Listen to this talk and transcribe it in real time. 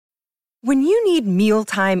When you need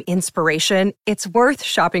mealtime inspiration, it's worth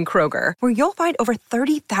shopping Kroger, where you'll find over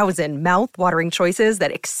 30,000 mouth-watering choices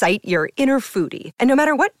that excite your inner foodie. And no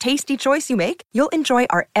matter what tasty choice you make, you'll enjoy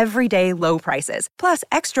our everyday low prices, plus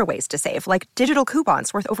extra ways to save, like digital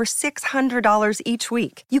coupons worth over $600 each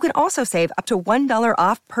week. You can also save up to $1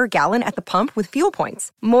 off per gallon at the pump with fuel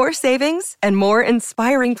points. More savings and more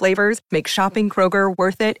inspiring flavors make shopping Kroger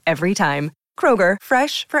worth it every time. Kroger,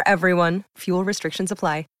 fresh for everyone. Fuel restrictions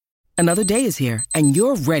apply. Another day is here, and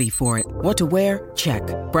you're ready for it. What to wear? Check.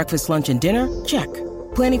 Breakfast, lunch, and dinner? Check.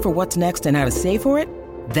 Planning for what's next and how to save for it?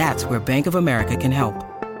 That's where Bank of America can help.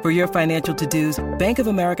 For your financial to-dos, Bank of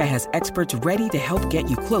America has experts ready to help get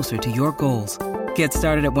you closer to your goals. Get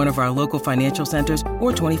started at one of our local financial centers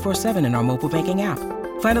or 24/7 in our mobile banking app.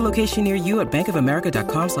 Find a location near you at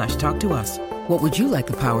bankofamerica.com/talktous. What would you like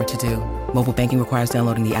the power to do? Mobile banking requires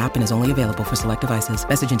downloading the app and is only available for select devices.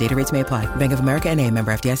 Message and data rates may apply. Bank of America N.A.,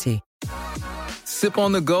 member FDIC. Sip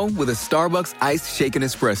on the go with a Starbucks iced shaken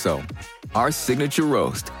espresso. Our signature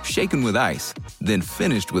roast, shaken with ice, then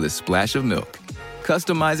finished with a splash of milk.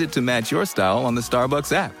 Customize it to match your style on the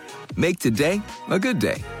Starbucks app. Make today a good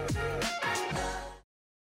day.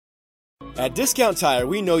 At Discount Tire,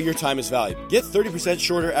 we know your time is valuable. Get 30%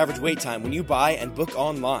 shorter average wait time when you buy and book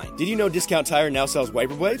online. Did you know Discount Tire now sells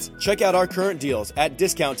wiper blades? Check out our current deals at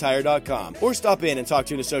DiscountTire.com or stop in and talk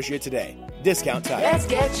to an associate today. Discount Tire. Let's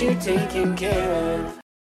get you taken care of.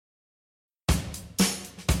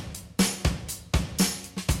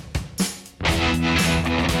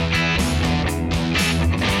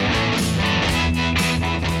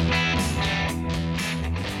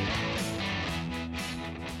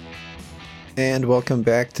 And welcome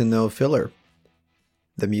back to No Filler,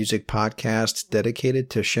 the music podcast dedicated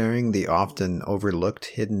to sharing the often overlooked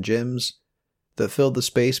hidden gems that fill the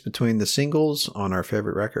space between the singles on our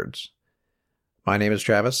favorite records. My name is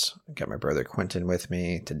Travis. I've got my brother Quentin with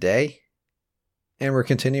me today, and we're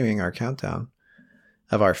continuing our countdown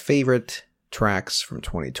of our favorite tracks from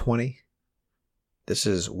 2020. This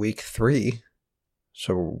is week 3,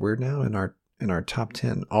 so we're now in our top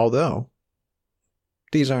 10, although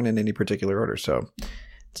these aren't in any particular order, so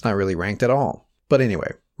it's not really ranked at all. But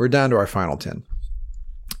anyway, we're down to our final 10.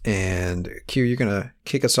 And Q, you're going to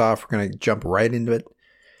kick us off. We're going to jump right into it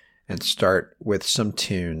and start with some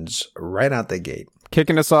tunes right out the gate.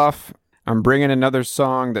 Kicking us off, I'm bringing another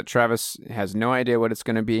song that Travis has no idea what it's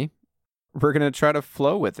going to be. We're going to try to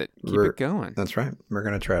flow with it. Keep it going. That's right. We're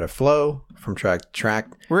going to try to flow from track to track.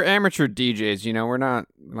 We're amateur DJs, you know. We're not,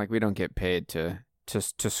 like, we don't get paid to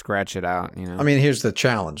scratch it out, you know. I mean, here's the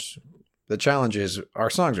challenge. The challenge is our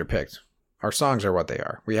songs are picked. Our songs are what they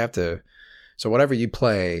are. We have to, so whatever you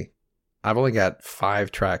play, I've only got 5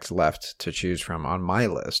 tracks left to choose from on my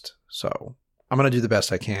list. So I'm going to do the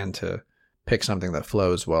best I can to pick something that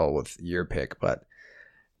flows well with your pick. But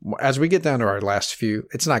as we get down to our last few,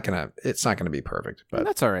 it's not going to be perfect. But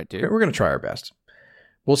that's all right, dude. We're going to try our best.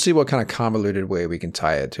 We'll see what kind of convoluted way we can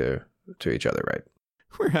tie it to each other, right?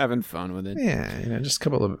 We're having fun with it. Yeah, you know, just a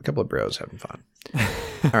couple of bros having fun.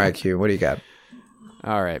 All right, Q, what do you got?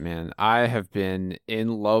 All right, man. I have been in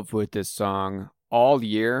love with this song all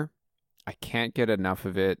year. I can't get enough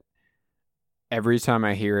of it. Every time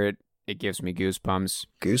I hear it, it gives me goosebumps.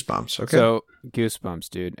 Goosebumps, okay. So, goosebumps,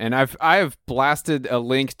 dude. And I have blasted a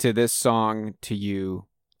link to this song to you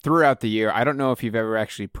throughout the year. I don't know if you've ever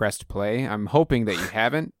actually pressed play. I'm hoping that you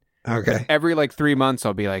haven't. Okay. Every 3 months,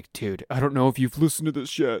 I'll be like, dude, I don't know if you've listened to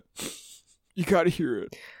this yet. You got to hear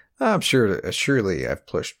it. I'm surely I've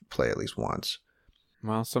pushed play at least once.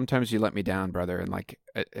 Well, sometimes you let me down, brother. And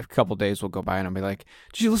a couple days will go by and I'll be like,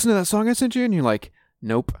 did you listen to that song I sent you? And you're like,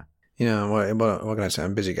 nope. You know, what can I say?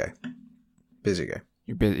 I'm a busy guy. Busy guy.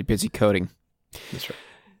 You're busy coding. That's right.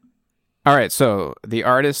 All right. So the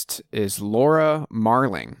artist is Laura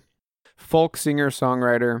Marling, folk singer,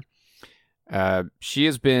 songwriter. She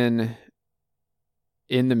has been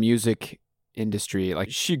in the music industry.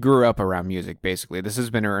 Like, she grew up around music, basically. This has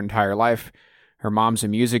been her entire life. Her mom's a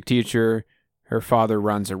music teacher. Her father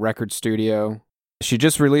runs a record studio. She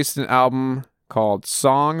just released an album called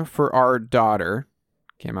Song for Our Daughter.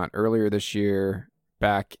 Came out earlier this year,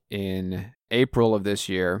 back in April of this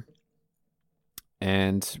year.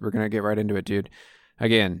 And we're going to get right into it, dude.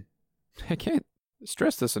 Again, I can't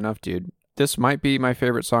stress this enough, dude. This might be my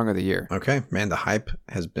favorite song of the year. Okay, man, the hype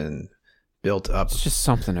has been built up. It's just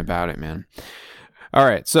something about it, man. All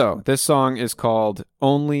right, so this song is called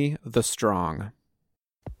Only the Strong.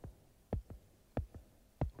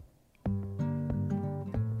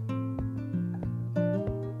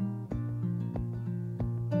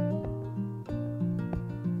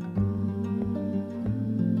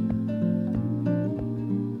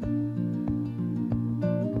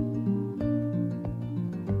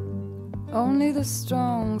 Only the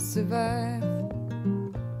strong survive.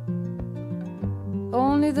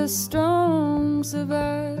 Only the strong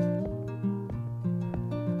survive.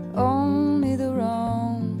 Only the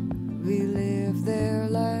wrong relive their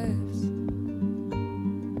lives.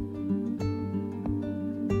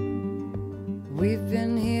 We've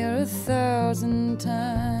been here 1,000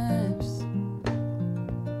 times.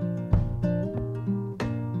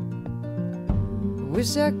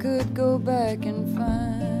 Wish I could go back and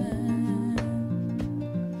find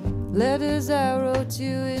letters I wrote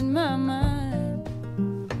you in my mind.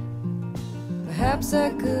 Perhaps I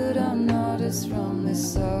could unnotice from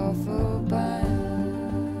this awful bind.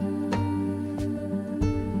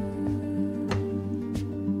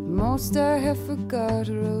 Most I have forgot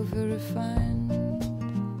or over-refined.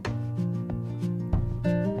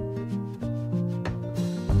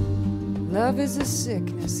 Love is a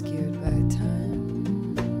sickness cured by time.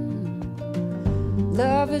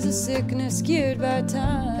 Love is a sickness cured by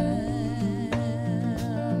time.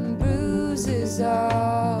 Bruises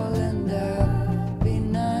all end up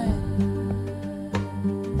benign.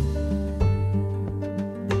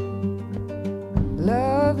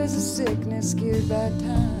 Love is a sickness cured by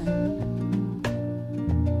time.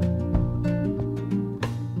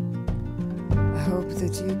 I hope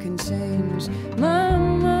that you can change my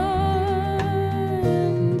mind.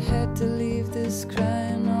 Had to leave this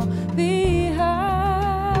crying all behind.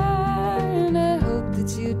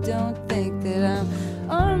 You don't think that I'm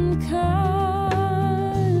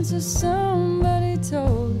unkind. So somebody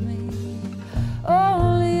told me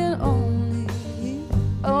only and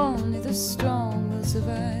only the strong will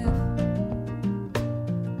survive.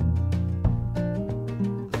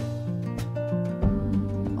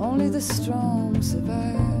 Only the strong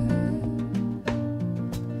survive.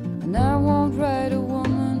 And I won't write a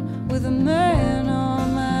woman with a man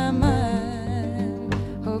on my mind.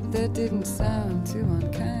 Hope that didn't sound too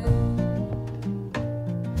unkind.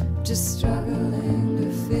 Just struggling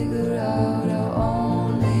to figure out how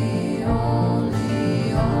only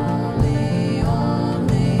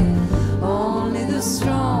the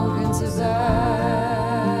strong can survive.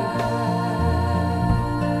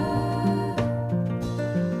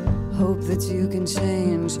 Hope that you can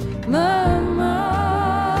change my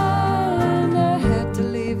mind. I had to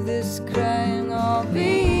leave this crying all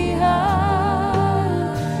behind.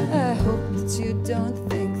 I hope that you don't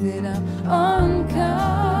think that I'm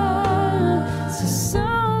unkind. So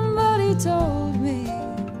somebody told me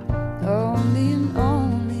only and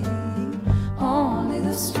only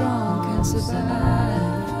the strong can survive.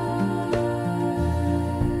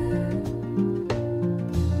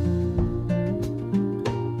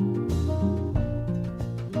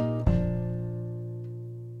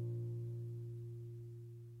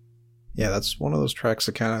 Yeah, that's one of those tracks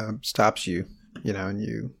that kind of stops you,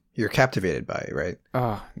 and you're captivated by it, right?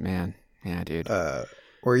 Oh, man. Yeah, dude.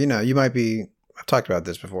 Or, you might be, I've talked about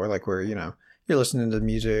this before, like where, you're listening to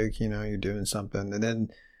music, you're doing something, and then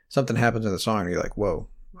something happens in the song, and you're like, whoa,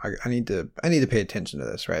 I need to pay attention to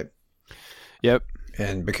this, right? Yep.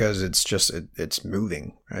 And because it's just, it's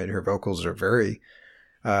moving, right? Her vocals are very,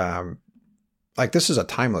 like this is a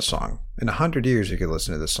timeless song. In 100 years, you could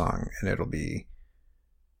listen to this song, and it'll be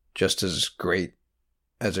just as great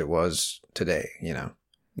as it was today, Yeah,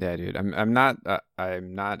 dude. I'm not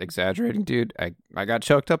exaggerating, dude. I got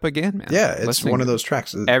choked up again, man. Yeah, it's one of those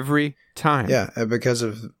tracks every time. Yeah, because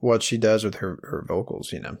of what she does with her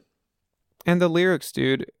vocals, And the lyrics,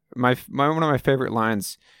 dude. My one of my favorite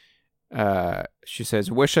lines. She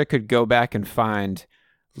says, "Wish I could go back and find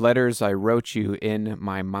letters I wrote you in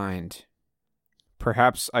my mind.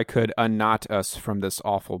 Perhaps I could unknot us from this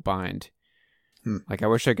awful bind." Like, I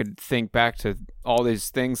wish I could think back to all these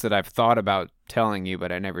things that I've thought about telling you,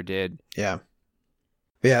 but I never did. Yeah.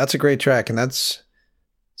 Yeah, that's a great track, and that's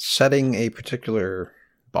setting a particular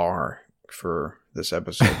bar for this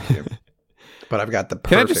episode, too. But I've got the perfect...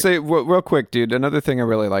 Can I just say, real quick, dude, another thing I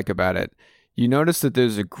really like about it, you notice that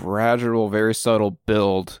there's a gradual, very subtle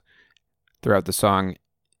build throughout the song.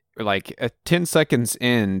 Like, 10 seconds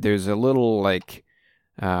in, there's a little, like...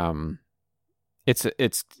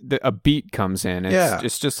 a beat comes in.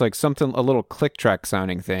 It's just like something, a little click track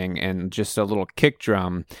sounding thing, and just a little kick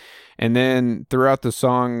drum. And then throughout the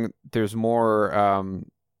song, there's more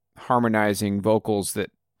harmonizing vocals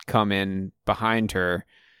that come in behind her.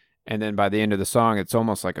 And then by the end of the song, it's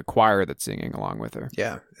almost like a choir that's singing along with her.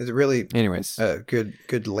 Yeah, it's really. Anyways,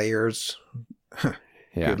 good layers. Yeah,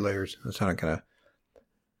 good layers. That sounded kind of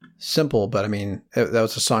simple, but I mean, that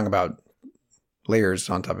was a song about layers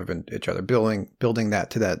on top of each other, building that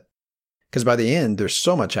to that, because by the end there's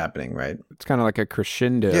so much happening, right? It's kind of like a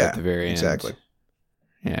crescendo at the very end. Exactly.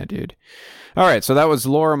 Yeah, dude. All right, so that was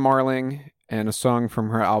Laura Marling and a song from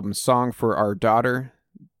her album Song for Our Daughter.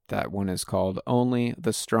 That one is called Only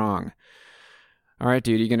the Strong. All right,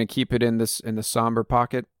 dude, you going to keep it in the somber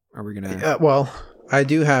pocket? Are we going to Well, I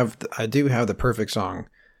do have the perfect song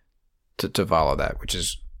to follow that, which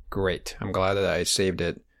is great. I'm glad that I saved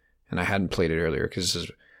it and I hadn't played it earlier because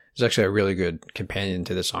it's actually a really good companion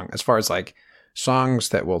to the song as far as like songs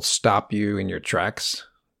that will stop you in your tracks.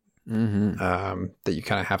 That you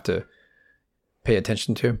kind of have to pay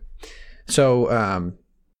attention to. So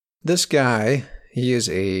this guy, he is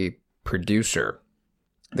a producer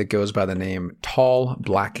that goes by the name Tall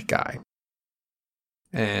Black Guy.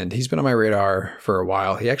 And he's been on my radar for a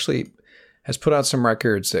while. He actually has put out some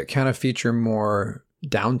records that kind of feature more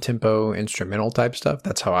down-tempo instrumental type stuff.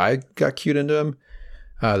 That's how I got cued into him.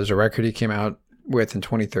 There's a record he came out with in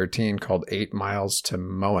 2013 called 8 Miles to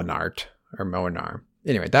Moanart, or Moanar.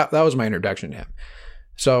 Anyway, that was my introduction to him.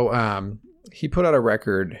 So he put out a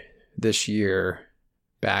record this year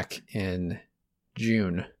back in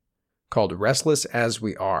June called Restless as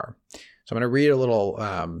We Are. So I'm going to read a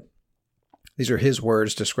little, these are his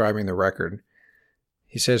words describing the record.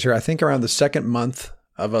 He says here, I think around the second month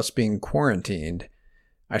of us being quarantined,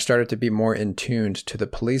 I started to be more in tune to the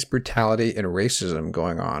police brutality and racism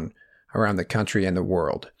going on around the country and the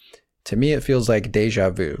world. To me, it feels like deja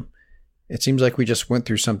vu. It seems like we just went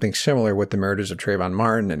through something similar with the murders of Trayvon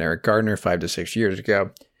Martin and Eric Gardner 5 to 6 years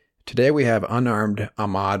ago. Today we have unarmed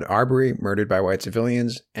Ahmaud Arbery murdered by white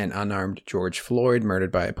civilians and unarmed George Floyd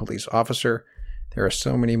murdered by a police officer. There are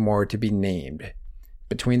so many more to be named.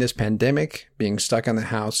 Between this pandemic, being stuck in the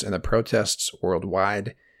house, and the protests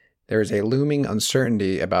worldwide, there is a looming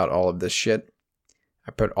uncertainty about all of this shit.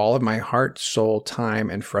 I put all of my heart, soul, time,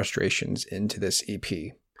 and frustrations into this EP.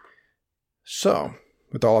 So,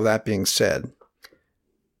 with all of that being said,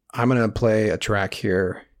 I'm going to play a track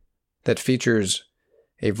here that features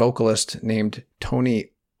a vocalist named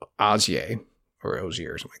Tony Ozier, or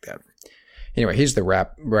Ozier, or something like that. Anyway, he's the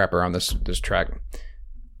rapper on this track.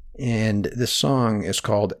 And this song is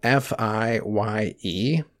called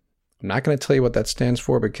F-I-Y-E. I'm not going to tell you what that stands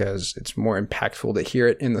for because it's more impactful to hear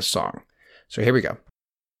it in the song. So here we go.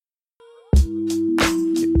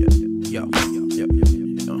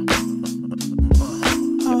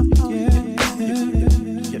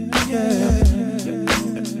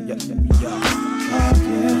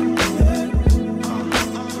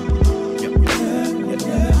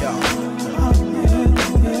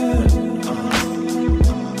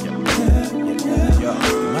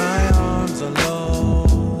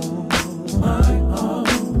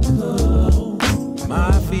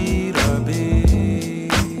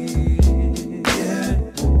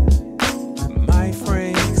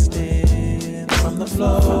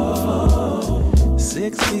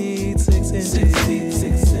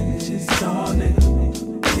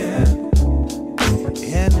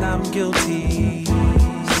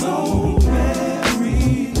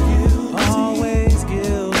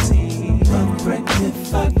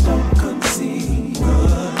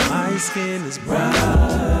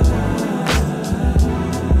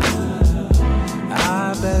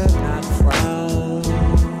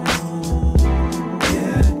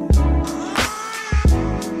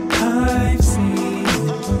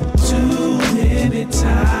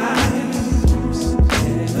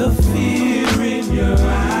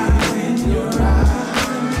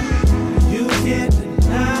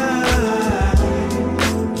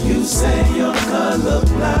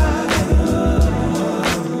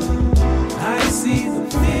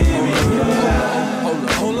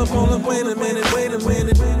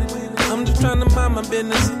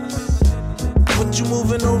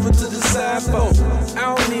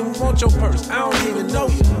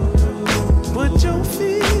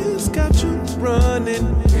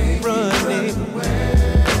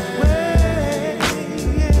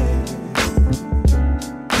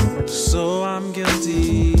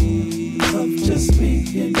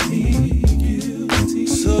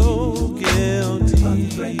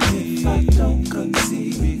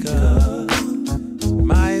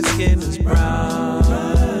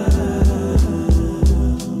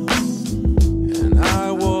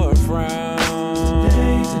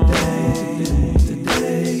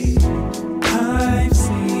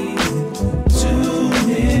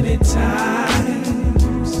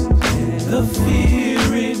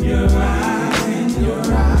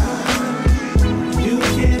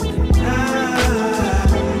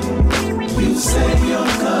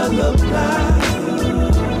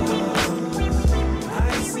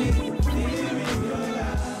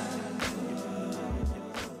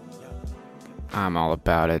 I'm all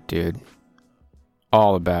about it, dude.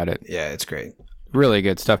 All about it. Yeah, it's great. Really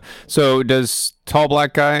good stuff. So does Tall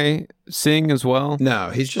Black Guy sing as well? No,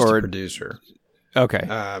 he's just a producer. Okay.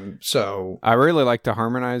 So I really like the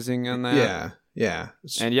harmonizing in that. Yeah.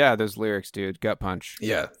 And yeah, those lyrics, dude, gut punch.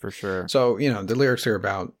 Yeah, for sure. So, the lyrics are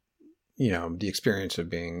about, the experience of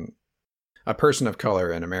being a person of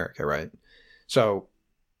color in America, right? So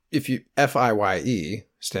if you FIYE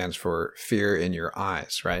stands for fear in your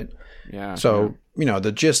eyes, right? Yeah. So,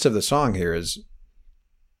 the gist of the song here it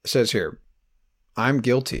says here, I'm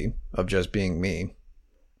guilty of just being me.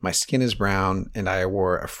 My skin is brown and I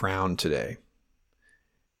wore a frown today.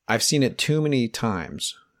 I've seen it too many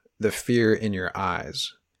times, the fear in your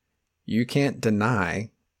eyes. You can't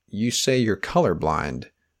deny, you say you're colorblind,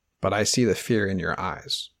 but I see the fear in your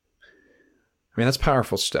eyes. I mean, that's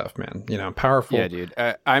powerful stuff, man. Powerful. Yeah, dude.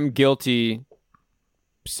 I'm guilty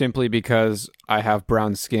simply because I have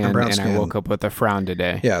brown skin and I woke up with a frown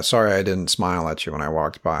today. Yeah, sorry I didn't smile at you when I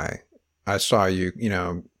walked by. I saw you,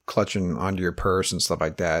 clutching onto your purse and stuff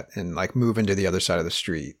like that and like moving to the other side of the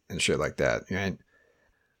street and shit like that, right?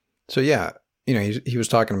 So yeah, he was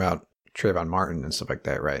talking about Trayvon Martin and stuff like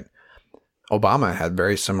that, right? Obama had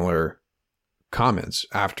very similar comments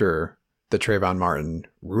after the Trayvon Martin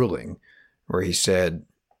ruling where he said,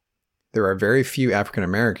 there are very few African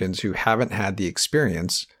Americans who haven't had the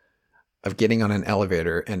experience of getting on an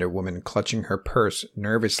elevator and a woman clutching her purse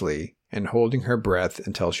nervously and holding her breath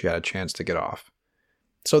until she had a chance to get off.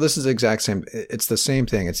 So this is the exact same. It's the same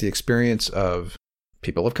thing. It's the experience of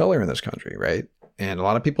people of color in this country, right? And a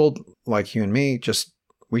lot of people like you and me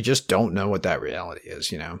we just don't know what that reality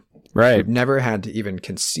is, Right. We've never had to even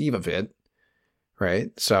conceive of it,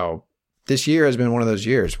 right? So this year has been one of those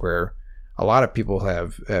years where a lot of people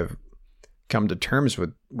have come to terms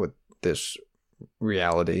with this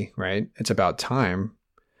reality, right? It's about time,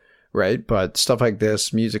 right? But stuff like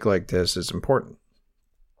this, music like this is important.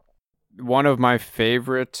 One of my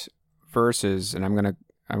favorite verses, and I'm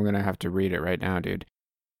gonna have to read it right now, dude.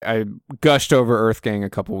 I gushed over Earth Gang a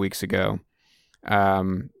couple weeks ago.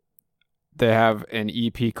 They have an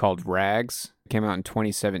EP called Rags. It came out in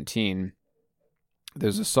 2017.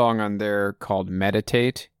 There's a song on there called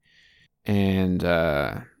Meditate. And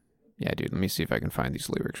yeah, dude, let me see if I can find these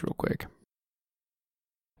lyrics real quick.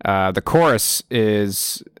 The chorus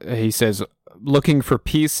is, he says, looking for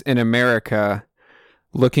peace in America,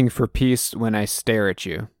 looking for peace when I stare at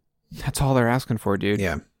you. That's all they're asking for, dude.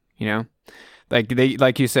 Yeah.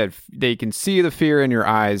 Like you said, they can see the fear in your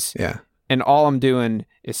eyes. Yeah. And all I'm doing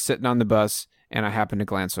is sitting on the bus and I happen to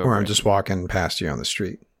glance over. Or I'm just walking past you on the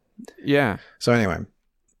street. Yeah. So anyway,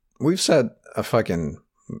 we've set a fucking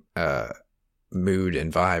mood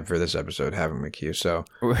and vibe for this episode, haven't we, Q? So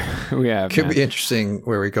we have. Could be interesting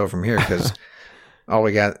where we go from here because all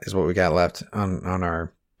we got is what we got left on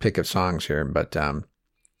our pick of songs here. But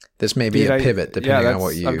this may be a pivot depending on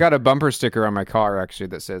what you... I've got a bumper sticker on my car actually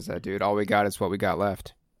that says that, dude. All we got is what we got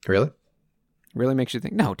left. Really? Really makes you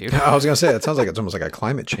think, no, dude. I was going to say, it sounds like it's almost like a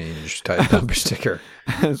climate change type bumper sticker.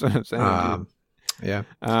 That's what I'm saying. Yeah.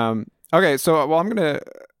 Okay, so well, I'm gonna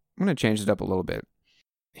change it up a little bit.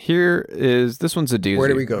 This one's a doozy. Where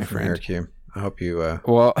do we go from here, Q? I hope you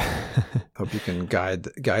hope you can guide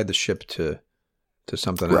the ship to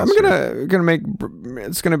something else. I'm gonna make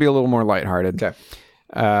it's gonna be a little more lighthearted. Okay.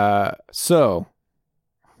 So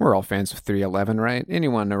we're all fans of 311, right?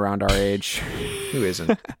 Anyone around our age, who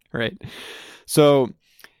isn't? Right. So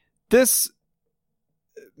this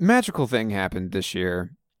magical thing happened this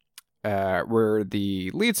year. Where the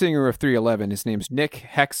lead singer of 311, his name's Nick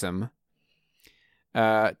Hexum,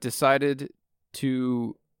 decided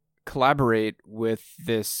to collaborate with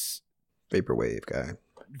this vaporwave guy.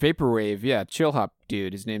 Vaporwave, chill hop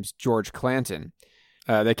dude. His name's George Clanton.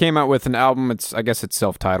 They came out with an album. I guess it's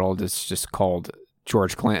self-titled. It's just called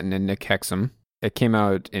George Clanton and Nick Hexum. It came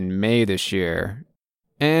out in May this year,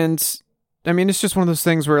 and I mean, it's just one of those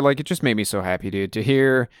things where, like, it just made me so happy, dude, to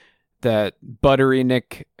hear that buttery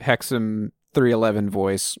Nick Hexum 311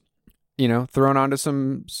 voice, thrown onto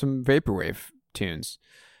some vaporwave tunes.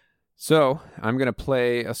 So I'm going to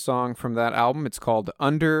play a song from that album. It's called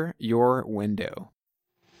Under Your Window.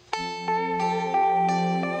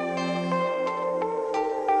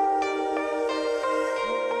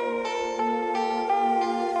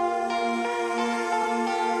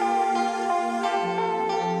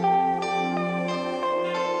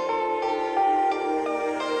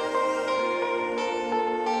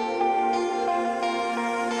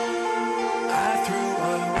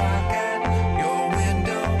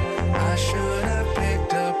 Should have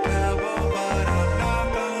picked a pebble, but I'm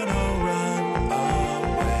not gonna run.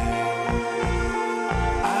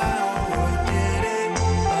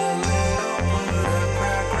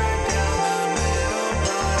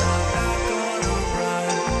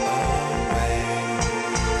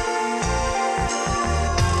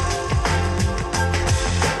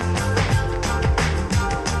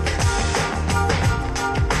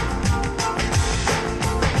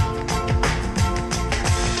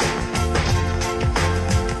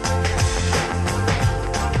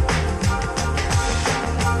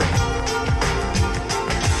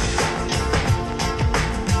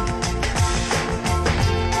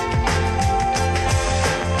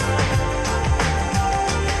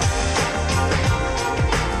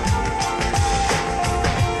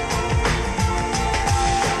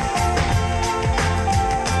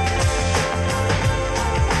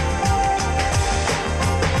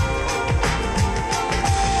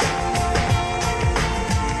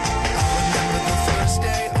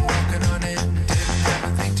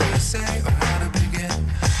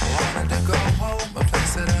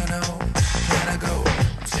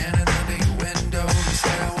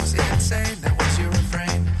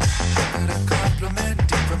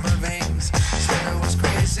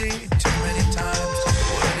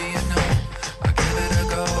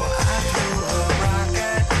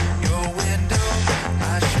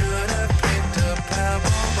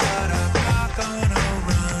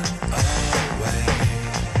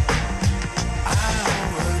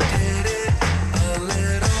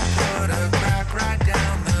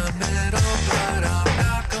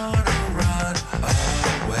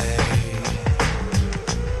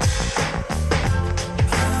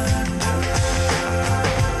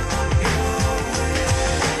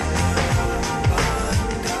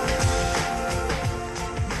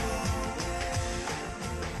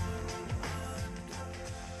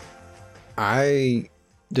 I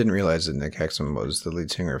didn't realize that Nick Hexum was the lead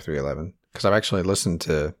singer of 311 because I've actually listened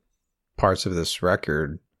to parts of this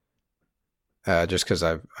record just because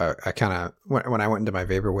I kind of, when I went into my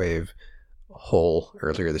Vaporwave hole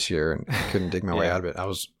earlier this year and I couldn't dig my way out of it, I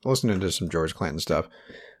was listening to some George Clinton stuff.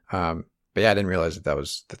 But yeah, I didn't realize that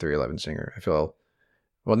was the 311 singer. I feel,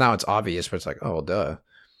 well, now it's obvious, but it's like, oh, duh.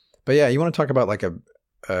 But yeah, you want to talk about like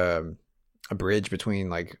a bridge between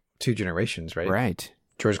like two generations, right? Right.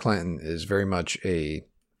 George Clinton is very much a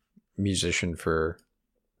musician for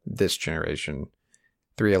this generation.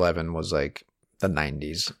 311 was like the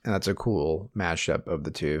 90s, and that's a cool mashup of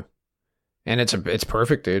the two. And it's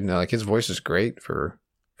perfect, dude. Like his voice is great for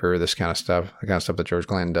this kind of stuff, the kind of stuff that George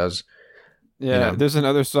Clinton does. Yeah, you know? There's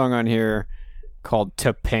another song on here called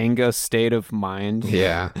Topanga State of Mind.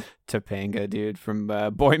 Yeah. Topanga, dude, from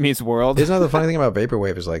Boy Meets World. Isn't that the funny thing about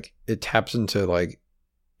Vaporwave is like it taps into like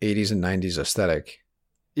 80s and 90s aesthetic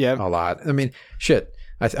a lot. I mean, shit.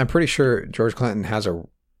 I'm pretty sure George Clinton has an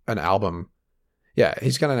album. Yeah,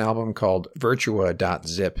 he's got an album called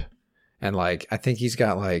Virtua.zip. And like, I think he's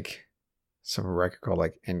got like some record called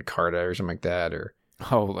like Encarta or something like that. Or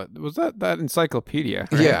was that encyclopedia?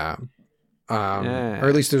 Right? Yeah. Or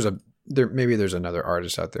at least maybe there's another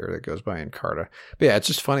artist out there that goes by Encarta. But yeah, it's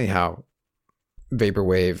just funny how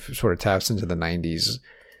Vaporwave sort of taps into the 90s,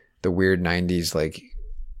 the weird 90s like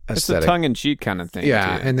aesthetic. It's a tongue-in-cheek kind of thing.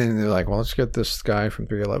 Yeah, too. and then they're like, well, let's get this guy from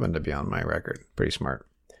 311 to be on my record. Pretty smart.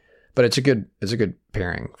 But it's a good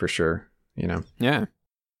pairing for sure, you know? Yeah.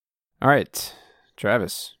 All right,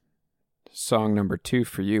 Travis, song number 2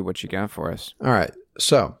 for you. What you got for us? All right.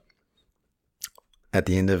 So at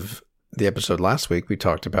the end of the episode last week, we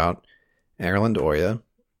talked about Erland Oya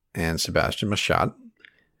and Sebastian Machat.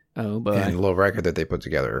 Oh, boy. And a little record that they put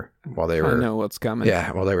together while they were... I know what's coming.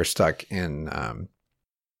 Yeah, while they were stuck in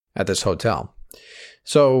at this hotel.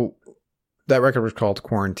 So that record was called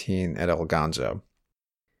Quarantine at El Gonzo.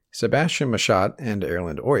 Sebastian Machat and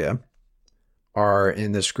Erland Oya are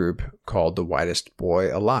in this group called The Whitest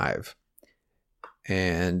Boy Alive.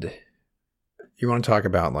 And you want to talk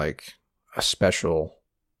about like a special,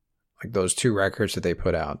 like those 2 records that they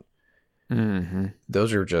put out. Mm-hmm.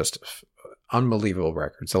 Those are just unbelievable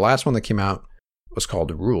records. The last one that came out was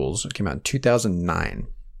called Rules. It came out in 2009.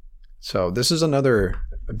 So this is another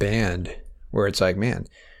band where it's like, man,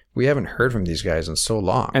 we haven't heard from these guys in so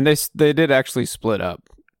long. And they did actually split up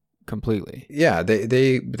completely. Yeah,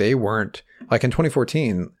 they weren't, like in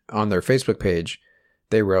 2014 on their Facebook page,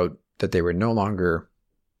 they wrote that they were no longer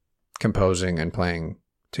composing and playing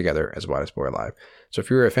together as Whitest Boy Alive. So if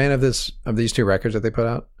you were a fan of these 2 records that they put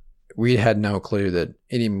out, we had no clue that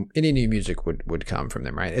any new music would come from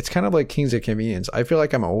them, right? It's kind of like Kings of Convenience. I feel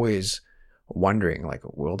like I'm always wondering, like,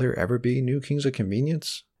 will there ever be new Kings of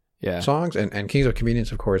Convenience songs? And Kings of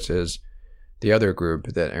Convenience, of course, is the other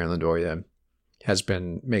group that Erland Oya has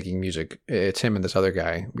been making music. It's him and this other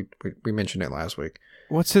guy. We mentioned it last week.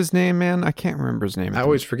 What's his name, man? I can't remember his name. I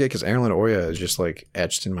always forget because Erland Oya is just like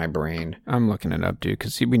etched in my brain. I'm looking it up, dude,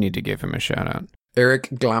 because we need to give him a shout out. Eric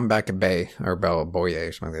Glambach Bay or Boye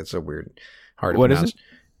or something. That's so weird. Hard to pronounce. What is it?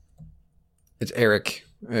 It's Eric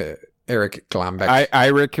Glambach.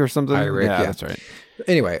 Irick or something? Irick, yeah. That's right.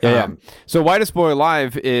 Anyway. Yeah. So Whitest Boy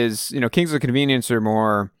Alive is, Kings of Convenience are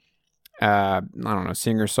more, I don't know,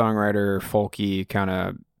 singer-songwriter, folky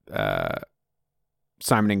kind of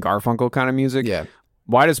Simon and Garfunkel kind of music. Yeah.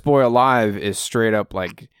 Whitest Boy Alive is straight up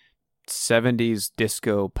like 70s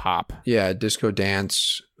disco pop. Yeah, disco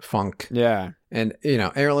dance, funk. Yeah. And,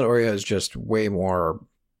 Erland Oya is just way more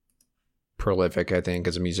prolific, I think,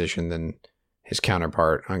 as a musician than his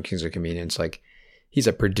counterpart on Kings of Convenience. Like, he's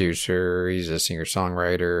a producer, he's a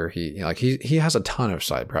singer-songwriter, he has a ton of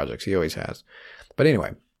side projects, he always has. But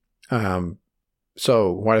anyway,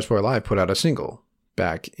 so Whitest Boy Alive put out a single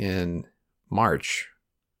back in March.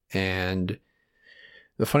 And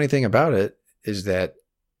the funny thing about it is that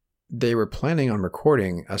they were planning on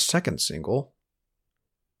recording a second single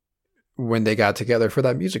when they got together for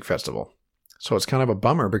that music festival. So it's kind of a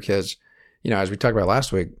bummer because, as we talked about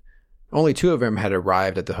last week, only 2 of them had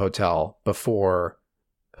arrived at the hotel before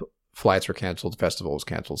flights were canceled, festivals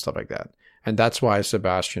canceled, stuff like that. And that's why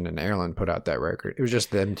Sebastian and Erland put out that record. It was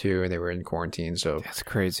just them 2 and they were in quarantine. So that's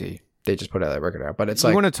crazy. They just put out that record out. But it's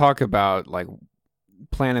you want to talk about like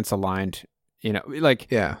planets aligned,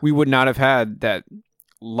 yeah. We would not have had that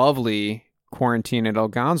lovely Quarantine at El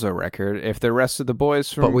Gonzo record if the rest of the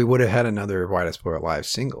boys from... But we would have had another Whitest Boy Alive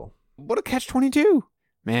single. What a catch-22.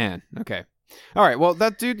 Man, okay. All right, well,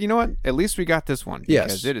 that dude, you know what? At least we got this one. Yes.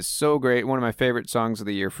 Because it is so great. One of my favorite songs of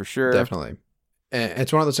the year for sure. Definitely. And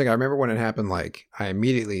it's one of those things, I remember when it happened, I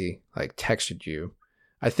immediately, texted you.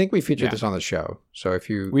 I think we featured this on the show. So if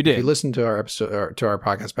you listen to our episode or to our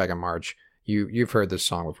podcast back in March, you've heard this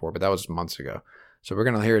song before, but that was months ago. So we're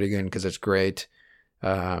gonna hear it again because it's great.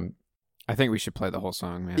 I think we should play the whole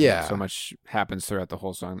song, man. Yeah. So much happens throughout the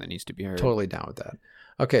whole song that needs to be heard. Totally down with that.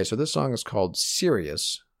 Okay, so this song is called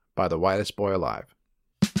Serious by The Whitest Boy Alive.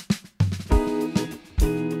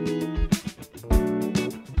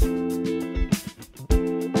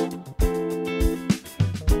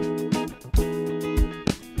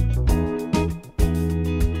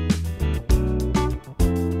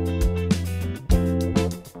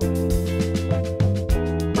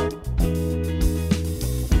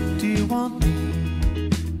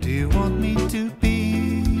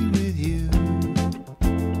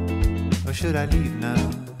 Should I leave now?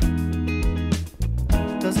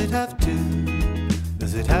 Does it have to?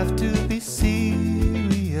 Does it have to be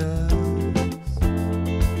serious?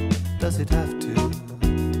 Does it have to?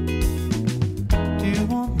 Do you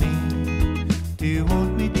want me? Do you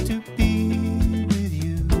want me to be with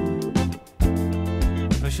you?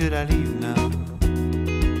 Or should I leave now?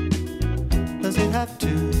 Does it have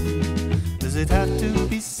to? Does it have to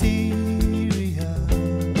be serious?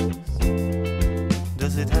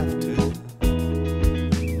 Does it have to?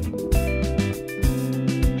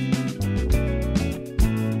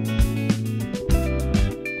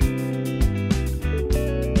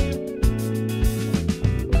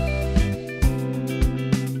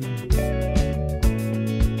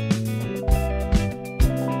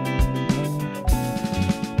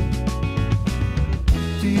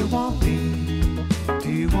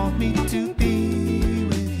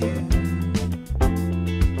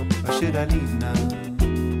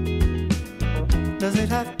 Does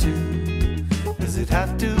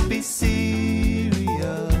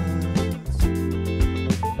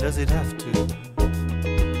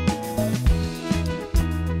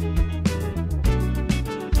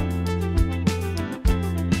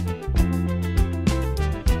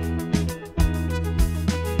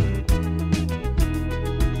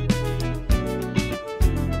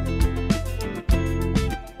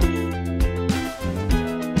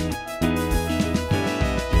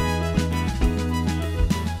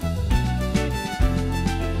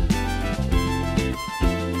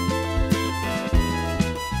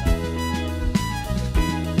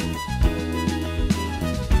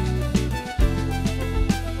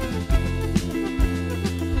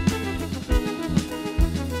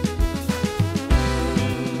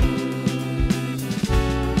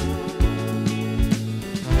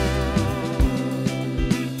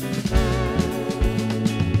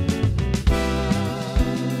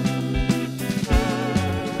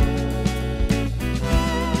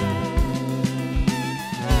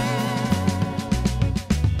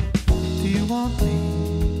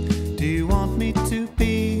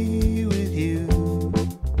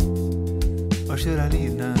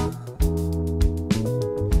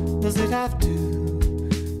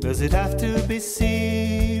it have to be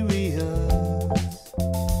serious?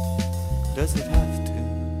 Does it have to?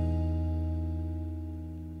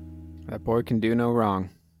 That boy can do no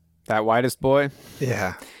wrong. That whitest boy?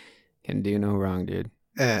 Yeah. Can do no wrong, dude.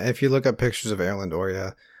 If you look up pictures of Aaron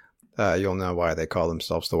Londoria, you'll know why they call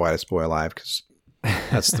themselves the whitest boy alive, because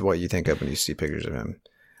that's what you think of when you see pictures of him.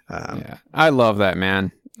 Yeah. I love that,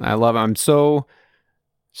 man. I'm so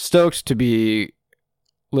stoked to be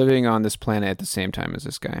living on this planet at the same time as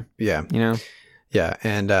this guy. Yeah. You know? Yeah.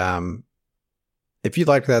 And if you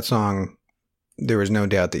like that song, there is no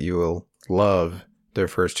doubt that you will love their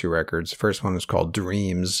first two records. The first one is called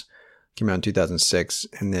Dreams, came out in 2006,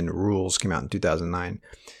 and then Rules came out in 2009.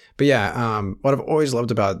 But yeah, what I've always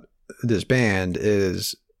loved about this band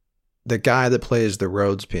is the guy that plays the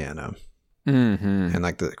Rhodes piano and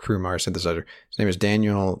like the Krumar synthesizer. His name is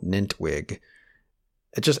Daniel Nintwig.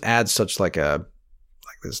 It just adds such like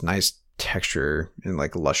this nice texture and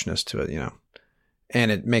like lushness to it, you know,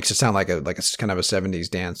 and it makes it sound like a kind of a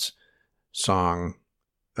 70s dance song,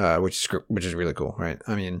 which is really cool, right?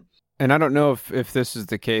 I mean, and I don't know if this is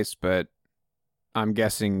the case, but I'm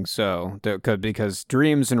guessing so, because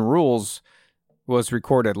Dreams and Rules was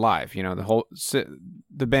recorded live. You know,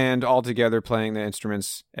 the band all together playing the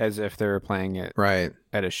instruments as if they were playing it right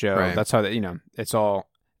at a show. Right. That's how it's all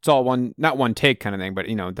one, not one take kind of thing, but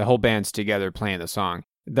you know, the whole band's together playing the song.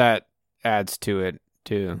 That adds to it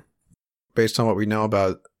too. Based on what we know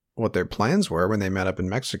about what their plans were when they met up in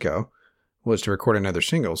Mexico, was to record another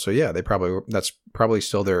single. So yeah, that's probably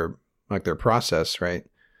still their process, right?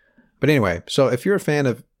 But anyway, so if you're a fan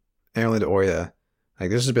of Aaron Londoria, like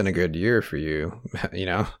this has been a good year for you, you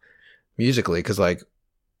know, musically, because like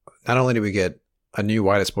not only did we get a new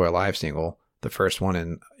Whitest Boy Alive single, the first one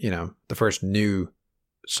in, you know, the first new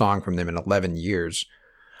song from them in 11 years.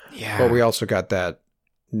 Yeah. But we also got that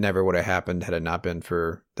Never Would Have Happened Had It Not Been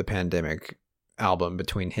for the Pandemic album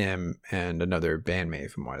between him and another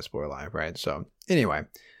bandmate from Why to Spoil Live, right? So anyway,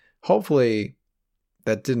 hopefully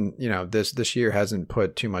that didn't, this year hasn't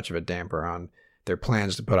put too much of a damper on their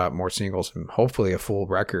plans to put out more singles and hopefully a full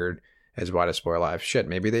record as Why to Spoil Live. Shit,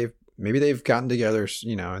 maybe they've gotten together,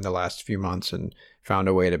 in the last few months and found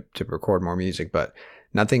a way to record more music, but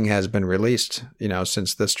nothing has been released,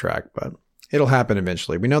 since this track, but it'll happen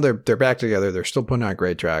eventually. We know they're back together. They're still putting out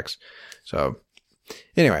great tracks. So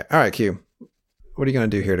anyway, all right, Q, what are you going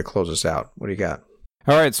to do here to close us out? What do you got?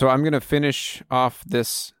 All right, so I'm going to finish off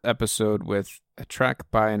this episode with a track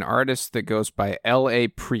by an artist that goes by L.A.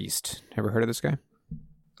 Priest. Ever heard of this guy?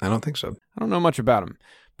 I don't think so. I don't know much about him,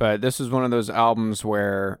 but this is one of those albums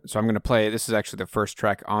where, so I'm going to play, this is actually the first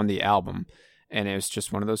track on the album, and it was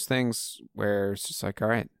just one of those things where it's just like, all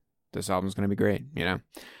right, this album's going to be great,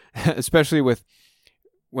 especially with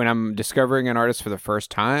when I'm discovering an artist for the first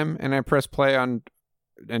time and I press play on,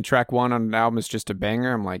 and track one on an album is just a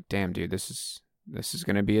banger. I'm like, damn, dude, this is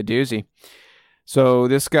going to be a doozy. So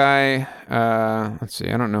this guy, let's see,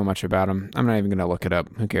 I don't know much about him. I'm not even going to look it up.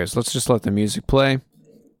 Who cares? Let's just let the music play.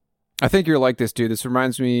 I think you're like this, dude. This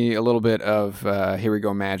reminds me a little bit of Here We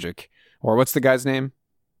Go Magic. Or what's the guy's name?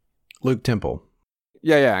 Luke Temple.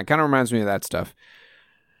 Yeah. It kind of reminds me of that stuff.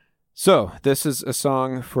 So this is a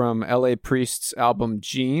song from L.A. Priest's album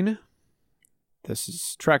Gene. This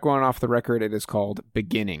is track one off the record. It is called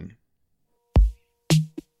Beginning.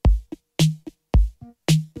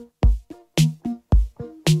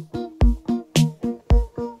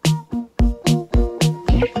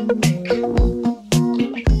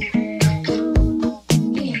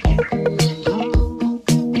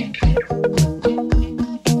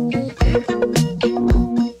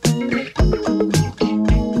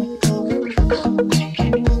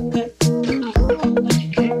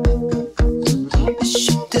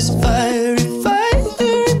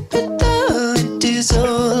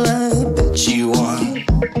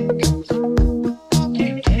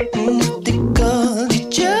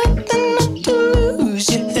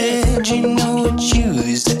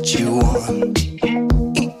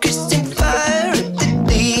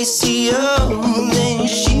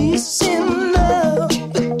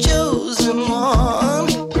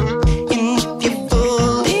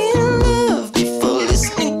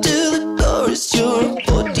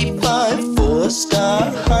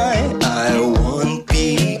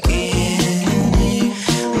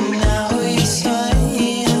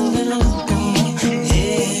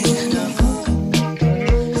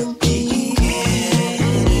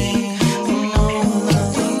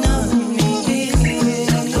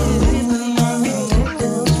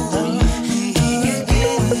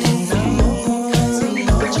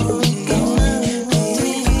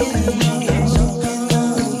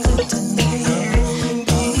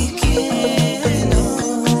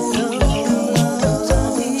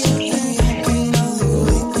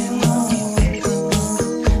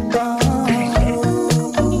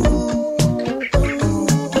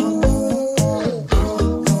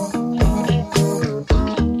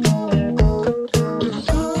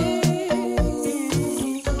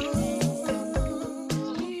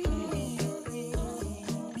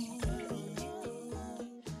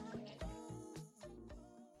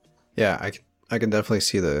 Yeah, I can definitely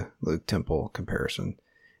see the Luke Temple comparison.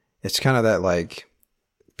 It's kind of that like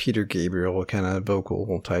Peter Gabriel kind of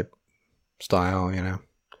vocal type style,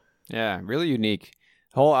 Yeah, really unique.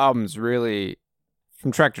 The whole album's really,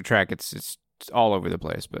 from track to track, it's all over the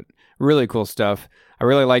place, but really cool stuff. I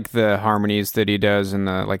really like the harmonies that he does and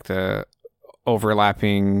the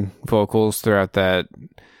overlapping vocals throughout that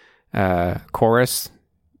chorus.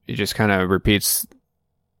 He just kind of repeats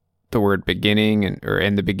the word beginning or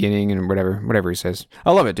in the beginning and whatever he says.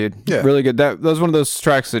 I love it, dude. Yeah. Really good. That was one of those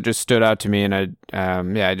tracks that just stood out to me, and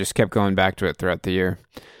I just kept going back to it throughout the year.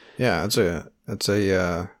 Yeah, that's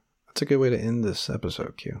a good way to end this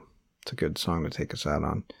episode, Q. It's a good song to take us out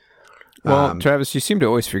on. Well, Travis, you seem to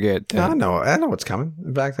always forget. I know what's coming.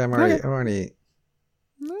 In fact, I've already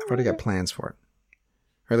got plans for it,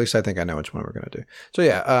 or at least I think I know which one we're gonna do. So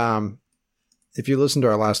yeah, if you listen to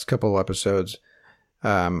our last couple of episodes,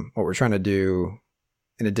 what we're trying to do,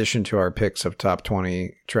 in addition to our picks of top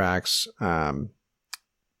 20 tracks,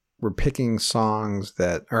 we're picking songs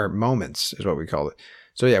that are moments, is what we call it.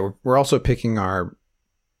 So yeah, we're also picking our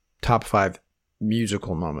top 5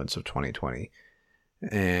 musical moments of 2020.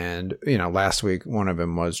 And, last week, one of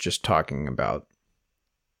them was just talking about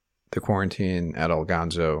the Quarantine at El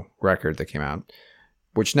Gonzo record that came out,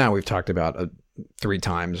 which now we've talked about 3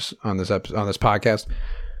 times on this podcast.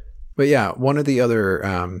 But yeah, one of the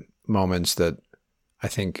other moments that I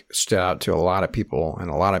think stood out to a lot of people, and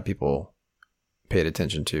a lot of people paid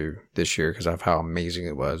attention to this year because of how amazing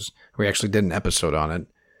it was. We actually did an episode on it.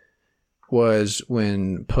 Was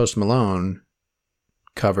when Post Malone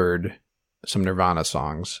covered some Nirvana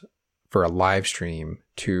songs for a live stream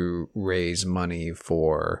to raise money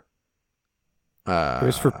for it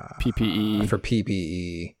was for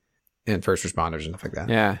PPE and first responders and stuff like that.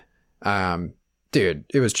 Yeah. Dude,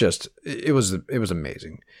 it was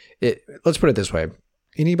amazing. Let's put it this way.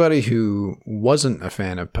 Anybody who wasn't a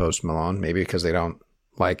fan of Post Malone, maybe because they don't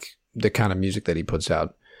like the kind of music that he puts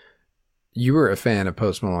out, you were a fan of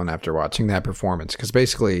Post Malone after watching that performance. Because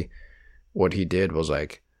basically what he did was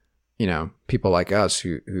like, you know, people like us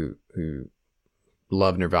who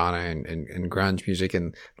love Nirvana and grunge music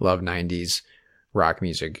and love 90s rock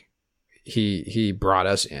music, he brought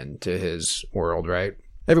us into his world, right?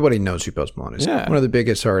 Everybody knows who Post Malone is. Yeah. One of the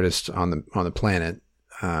biggest artists on the planet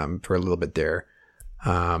for a little bit there.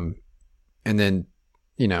 And then,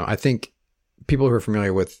 you know, I think people who are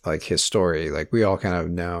familiar with like his story, like we all kind of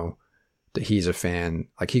know that he's a fan.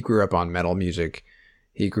 Like he grew up on metal music.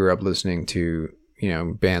 He grew up listening to, you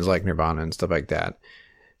know, bands like Nirvana and stuff like that.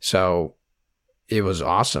 So it was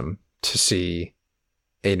awesome to see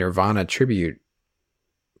a Nirvana tribute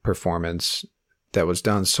performance that was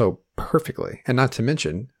done so perfectly. And not to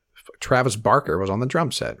mention, Travis Barker was on the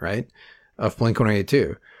drum set, right? Of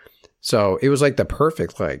Blink-182. So it was like the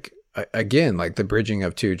perfect, like, again, like the bridging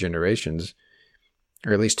of two generations,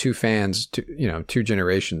 or at least two fans, two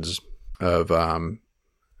generations of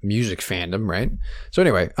music fandom, right? So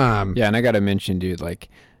anyway. Yeah, and I got to mention, dude, like,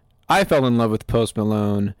 I fell in love with Post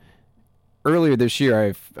Malone. Earlier this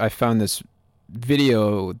year, I found this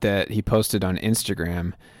video that he posted on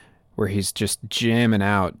Instagram where he's just jamming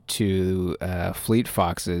out to Fleet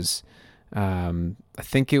Foxes. I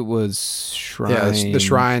think it was Shrine. Yeah, it's the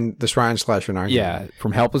Shrine /Anarchy. Yeah,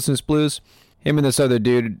 from Helplessness Blues. Him and this other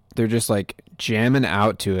dude, they're just like jamming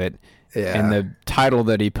out to it. Yeah. And the title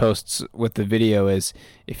that he posts with the video is,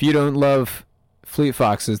 "If you don't love Fleet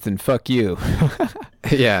Foxes, then fuck you."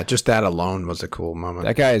 Yeah, just that alone was a cool moment.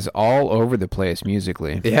 That guy is all over the place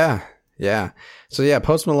musically. Yeah, yeah. So yeah,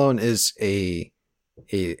 Post Malone is a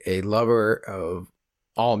lover of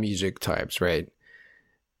all music types, right?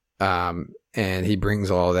 And he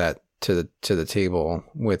brings all that to the table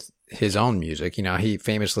with his own music. You know, he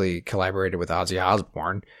famously collaborated with Ozzy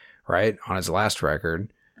Osbourne, right, on his last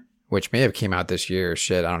record, which may have came out this year.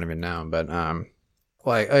 Shit, I don't even know. But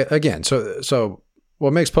again, so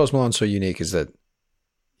what makes Post Malone so unique is that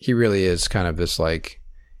he really is kind of this like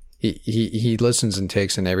he listens and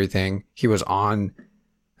takes in everything. He was on,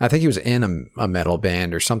 I think he was in a metal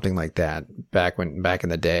band or something like that back in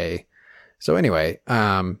the day. So anyway,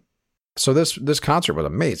 so this concert was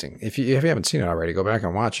amazing. If you haven't seen it already, go back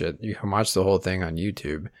and watch it. You can watch the whole thing on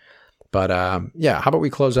YouTube. But yeah, how about we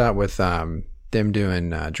close out with them doing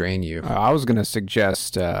 "Drain You"? I was gonna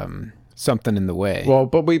suggest "Something in the Way." Well,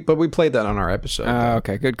 but we played that on our episode.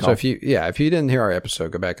 Okay, good call. So if you didn't hear our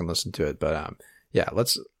episode, go back and listen to it. But yeah,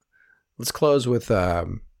 let's close with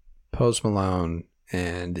Post Malone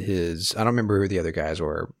and his. I don't remember who the other guys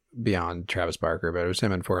were beyond Travis Barker, but it was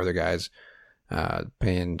him and 4 other guys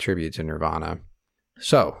paying tribute to Nirvana.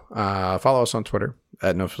 So follow us on Twitter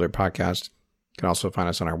at No Filler Podcast. You can also find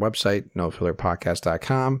us on our website,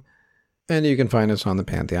 nofillerpodcast.com. And you can find us on the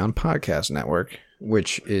Pantheon Podcast Network,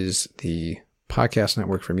 which is the podcast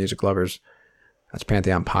network for music lovers. That's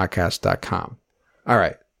pantheonpodcast.com. All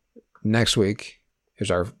right. Next week is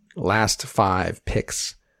our last 5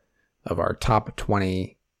 picks of our top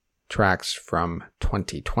 20 tracks from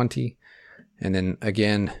 2020. And then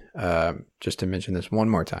again, just to mention this one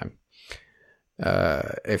more time,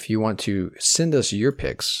 if you want to send us your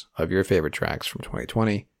picks of your favorite tracks from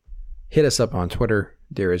 2020, hit us up on Twitter.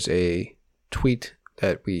 There is a tweet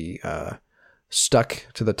that we stuck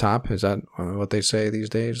to the top. Is that what they say these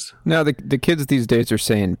days? No, the kids these days are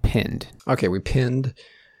saying pinned. Okay, we pinned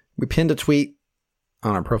a tweet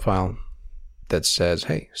on our profile that says,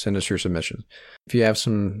 hey, send us your submissions. If you have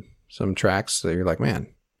some tracks that you're like, man,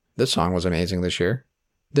 this song was amazing this year,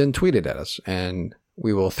 then tweet it at us and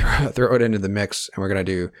we will throw it into the mix. And we're going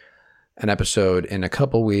to do an episode in a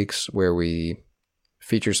couple weeks where we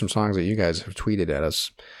feature some songs that you guys have tweeted at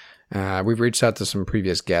us. We've reached out to some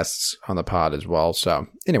previous guests on the pod as well. So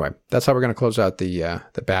anyway, that's how we're going to close out the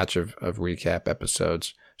batch of recap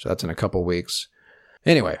episodes. So that's in a couple weeks.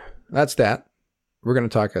 Anyway, that's that. We're going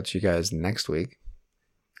to talk to you guys next week.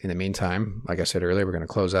 In the meantime, like I said earlier, we're going to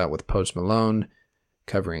close out with Post Malone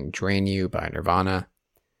covering Drain You by Nirvana.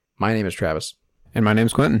 My name is Travis. And my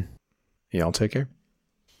name's Quentin. Y'all take care.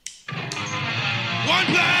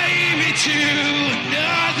 to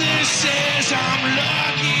another says I'm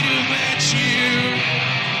lucky to meet you.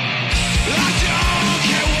 I don't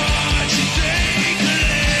care what you think, the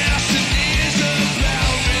lesson is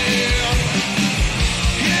about me.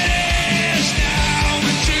 It is now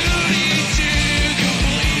my duty to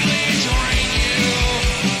completely drain you.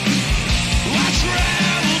 I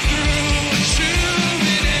travel through a tube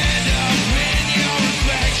and end up in your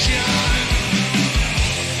reflection.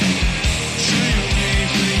 Do you need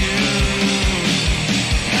for you?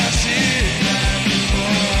 Has it happened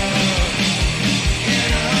before?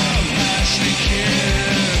 In a plastic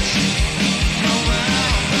kiss, no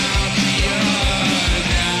mouth out the other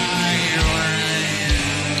night.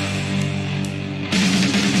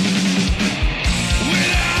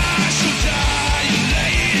 When I so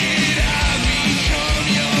dilated, I become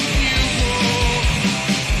your pupil.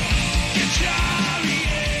 You taught me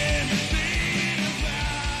everything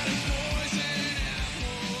about a poison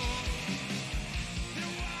apple. The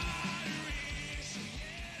water is so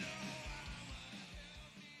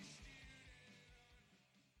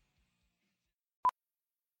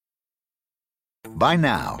By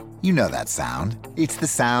now, you know that sound. It's the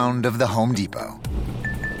sound of the Home Depot.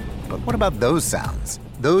 But what about those sounds?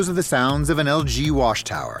 Those are the sounds of an LG wash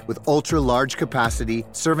tower with ultra-large capacity,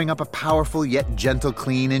 serving up a powerful yet gentle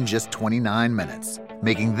clean in just 29 minutes.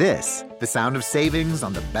 Making this the sound of savings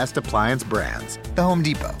on the best appliance brands. The Home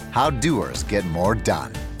Depot. How doers get more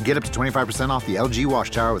done. Get up to 25% off the LG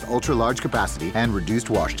wash tower with ultra-large capacity and reduced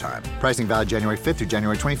wash time. Pricing valid January 5th through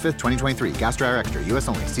January 25th, 2023. Gas Dryer Extra. U.S.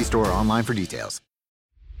 only. See store or online for details.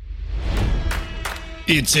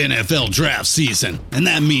 It's NFL draft season, and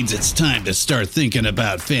that means it's time to start thinking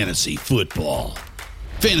about fantasy football.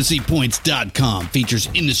 FantasyPoints.com features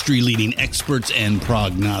industry-leading experts and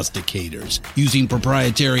prognosticators using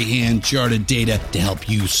proprietary hand-charted data to help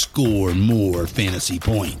you score more fantasy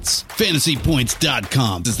points.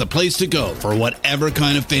 FantasyPoints.com is the place to go for whatever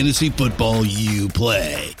kind of fantasy football you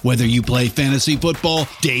play. Whether you play fantasy football,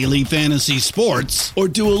 daily fantasy sports, or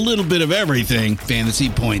do a little bit of everything, Fantasy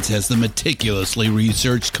Points has the meticulously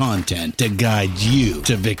researched content to guide you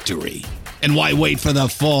to victory. And why wait for the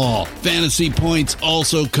fall? Fantasy Points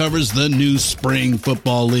also covers the new spring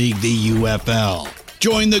football league, the UFL.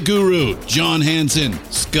 Join the guru, John Hansen,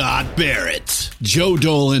 Scott Barrett, Joe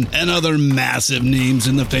Dolan, and other massive names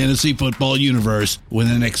in the fantasy football universe with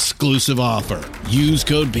an exclusive offer. Use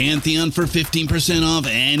code Pantheon for 15% off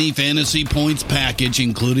any Fantasy Points package,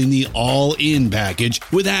 including the all-in package,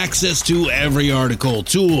 with access to every article,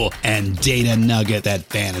 tool, and data nugget that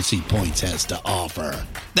Fantasy Points has to offer.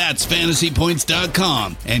 That's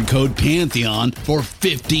FantasyPoints.com and code Pantheon for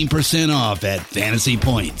 15% off at Fantasy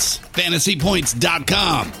Points.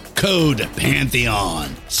 FantasyPoints.com, code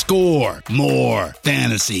Pantheon. Score more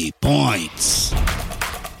fantasy points.